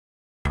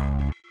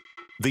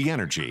The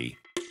energy,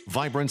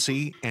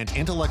 vibrancy, and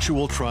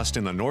intellectual trust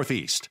in the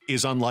Northeast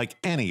is unlike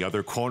any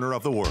other corner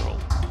of the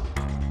world.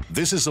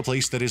 This is a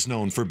place that is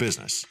known for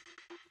business,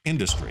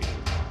 industry,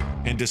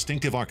 and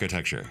distinctive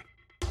architecture.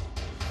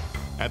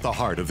 At the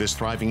heart of this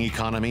thriving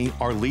economy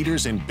are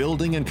leaders in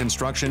building and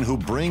construction who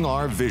bring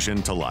our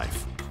vision to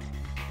life.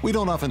 We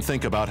don't often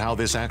think about how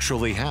this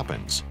actually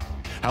happens,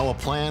 how a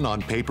plan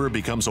on paper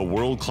becomes a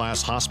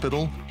world-class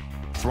hospital,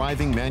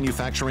 thriving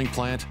manufacturing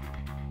plant,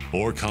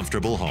 or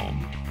comfortable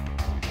home.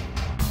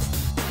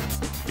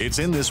 It's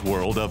in this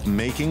world of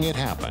making it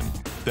happen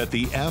that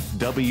the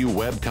F.W.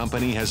 Webb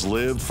Company has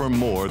lived for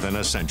more than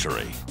a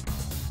century.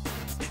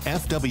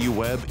 F.W.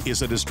 Webb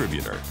is a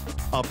distributor,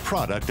 a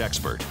product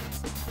expert.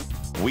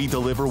 We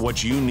deliver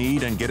what you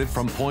need and get it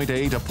from point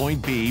A to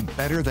point B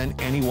better than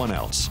anyone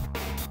else.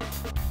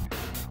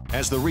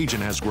 As the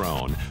region has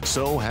grown,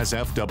 so has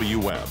F.W.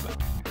 Webb.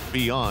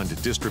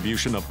 Beyond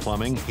distribution of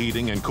plumbing,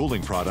 heating, and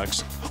cooling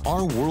products,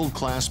 our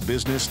world-class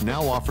business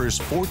now offers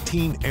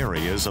 14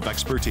 areas of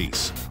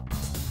expertise.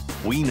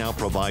 We now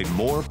provide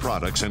more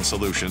products and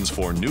solutions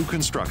for new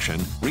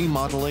construction,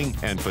 remodeling,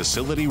 and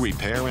facility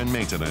repair and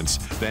maintenance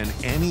than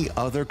any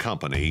other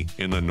company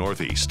in the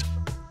Northeast.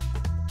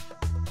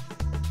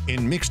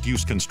 In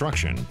mixed-use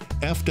construction,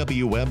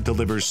 F.W. Webb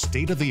delivers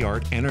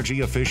state-of-the-art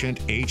energy-efficient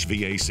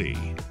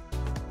HVAC.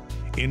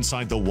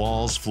 Inside the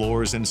walls,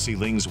 floors, and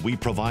ceilings, we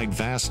provide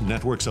vast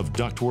networks of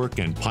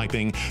ductwork and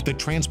piping that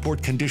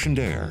transport conditioned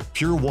air,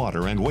 pure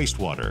water, and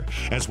wastewater,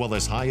 as well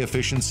as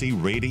high-efficiency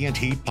radiant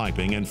heat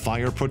piping and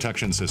fire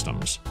protection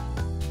systems.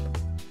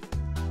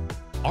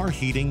 Our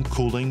heating,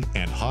 cooling,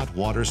 and hot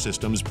water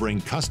systems bring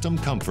custom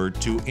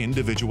comfort to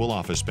individual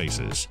office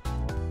spaces.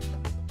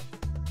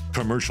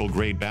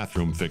 Commercial-grade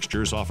bathroom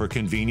fixtures offer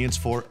convenience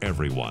for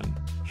everyone,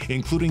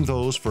 including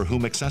those for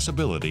whom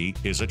accessibility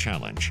is a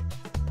challenge.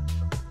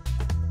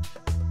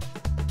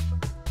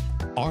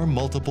 Our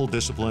multiple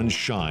disciplines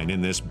shine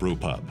in this brew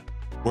pub,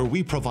 where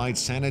we provide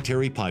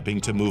sanitary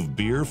piping to move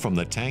beer from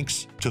the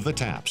tanks to the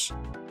taps,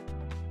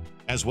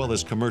 as well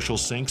as commercial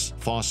sinks,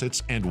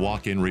 faucets, and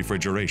walk-in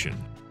refrigeration.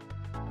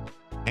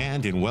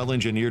 And in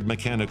well-engineered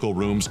mechanical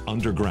rooms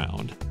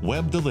underground,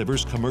 Webb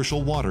delivers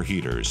commercial water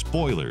heaters,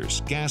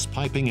 boilers, gas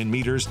piping, and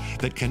meters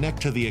that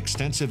connect to the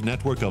extensive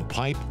network of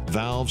pipe,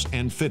 valves,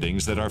 and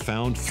fittings that are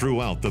found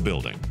throughout the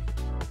building.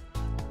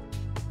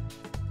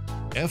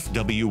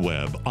 F.W.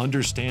 Webb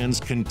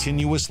understands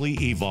continuously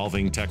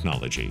evolving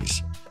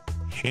technologies.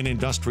 In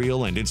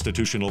industrial and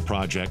institutional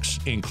projects,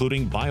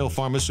 including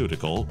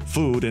biopharmaceutical,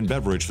 food and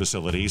beverage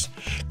facilities,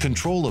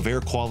 control of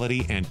air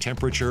quality and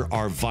temperature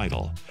are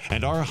vital,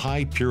 and our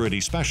high-purity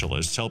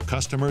specialists help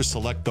customers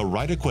select the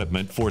right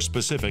equipment for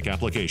specific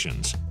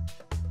applications.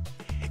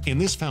 In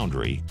this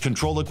foundry,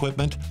 control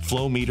equipment,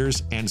 flow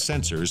meters, and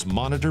sensors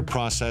monitor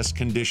process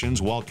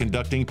conditions while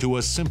conducting to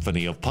a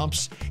symphony of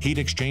pumps, heat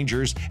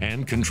exchangers,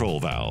 and control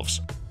valves.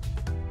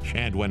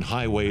 And when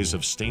highways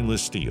of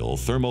stainless steel,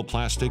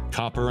 thermoplastic,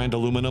 copper, and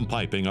aluminum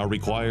piping are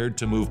required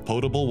to move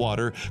potable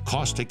water,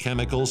 caustic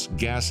chemicals,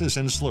 gases,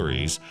 and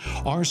slurries,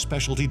 our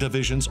specialty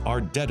divisions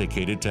are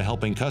dedicated to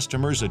helping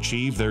customers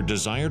achieve their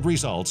desired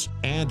results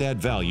and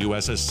add value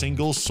as a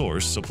single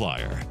source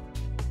supplier.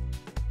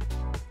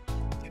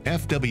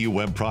 F.W.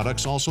 Webb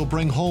products also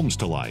bring homes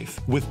to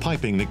life with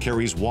piping that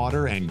carries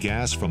water and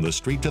gas from the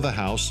street to the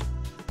house,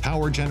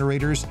 power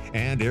generators,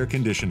 and air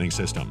conditioning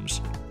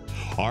systems.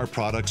 Our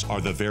products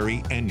are the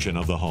very engine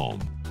of the home,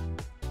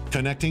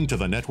 connecting to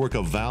the network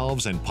of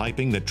valves and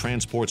piping that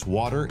transports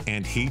water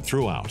and heat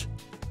throughout.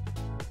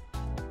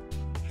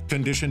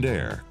 Conditioned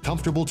air,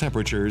 comfortable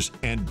temperatures,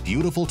 and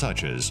beautiful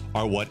touches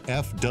are what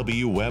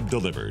F.W. Webb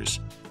delivers,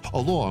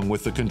 along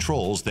with the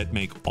controls that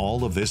make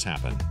all of this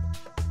happen.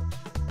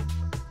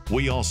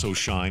 We also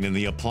shine in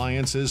the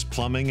appliances,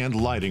 plumbing, and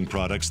lighting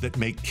products that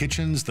make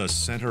kitchens the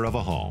center of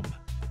a home.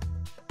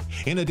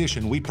 In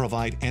addition, we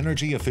provide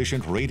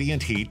energy-efficient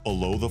radiant heat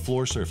below the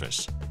floor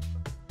surface.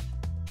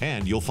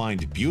 And you'll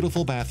find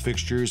beautiful bath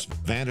fixtures,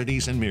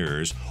 vanities, and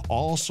mirrors,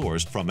 all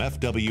sourced from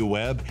F.W.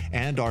 Webb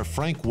and our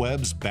Frank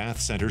Webb's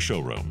Bath Center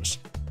showrooms.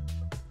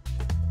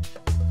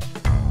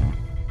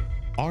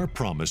 Our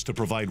promise to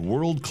provide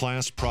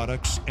world-class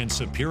products and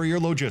superior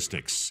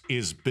logistics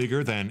is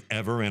bigger than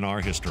ever in our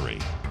history.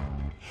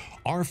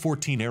 Our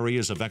 14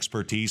 areas of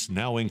expertise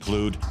now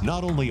include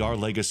not only our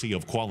legacy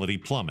of quality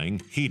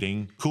plumbing,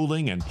 heating,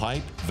 cooling, and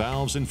pipe,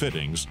 valves, and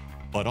fittings,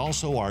 but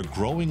also our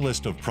growing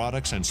list of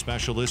products and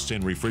specialists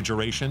in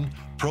refrigeration,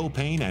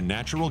 propane and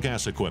natural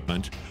gas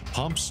equipment,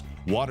 pumps,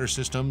 water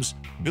systems,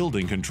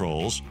 building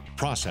controls,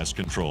 process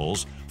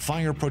controls,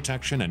 fire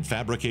protection and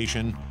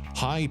fabrication,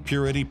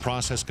 high-purity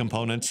process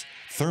components,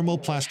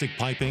 thermoplastic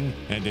piping,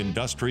 and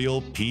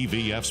industrial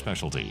PVF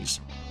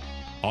specialties.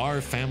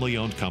 Our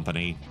family-owned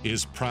company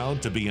is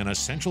proud to be an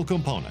essential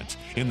component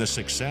in the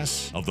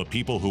success of the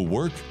people who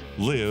work,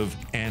 live,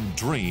 and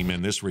dream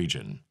in this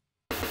region.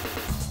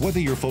 Whether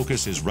your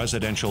focus is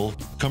residential,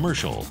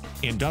 commercial,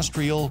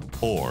 industrial,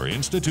 or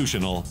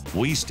institutional,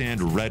 we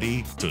stand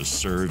ready to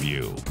serve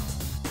you.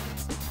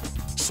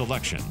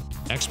 Selection,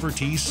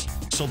 expertise,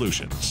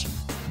 solutions.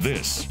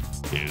 This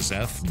is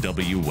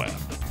FW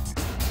Webb.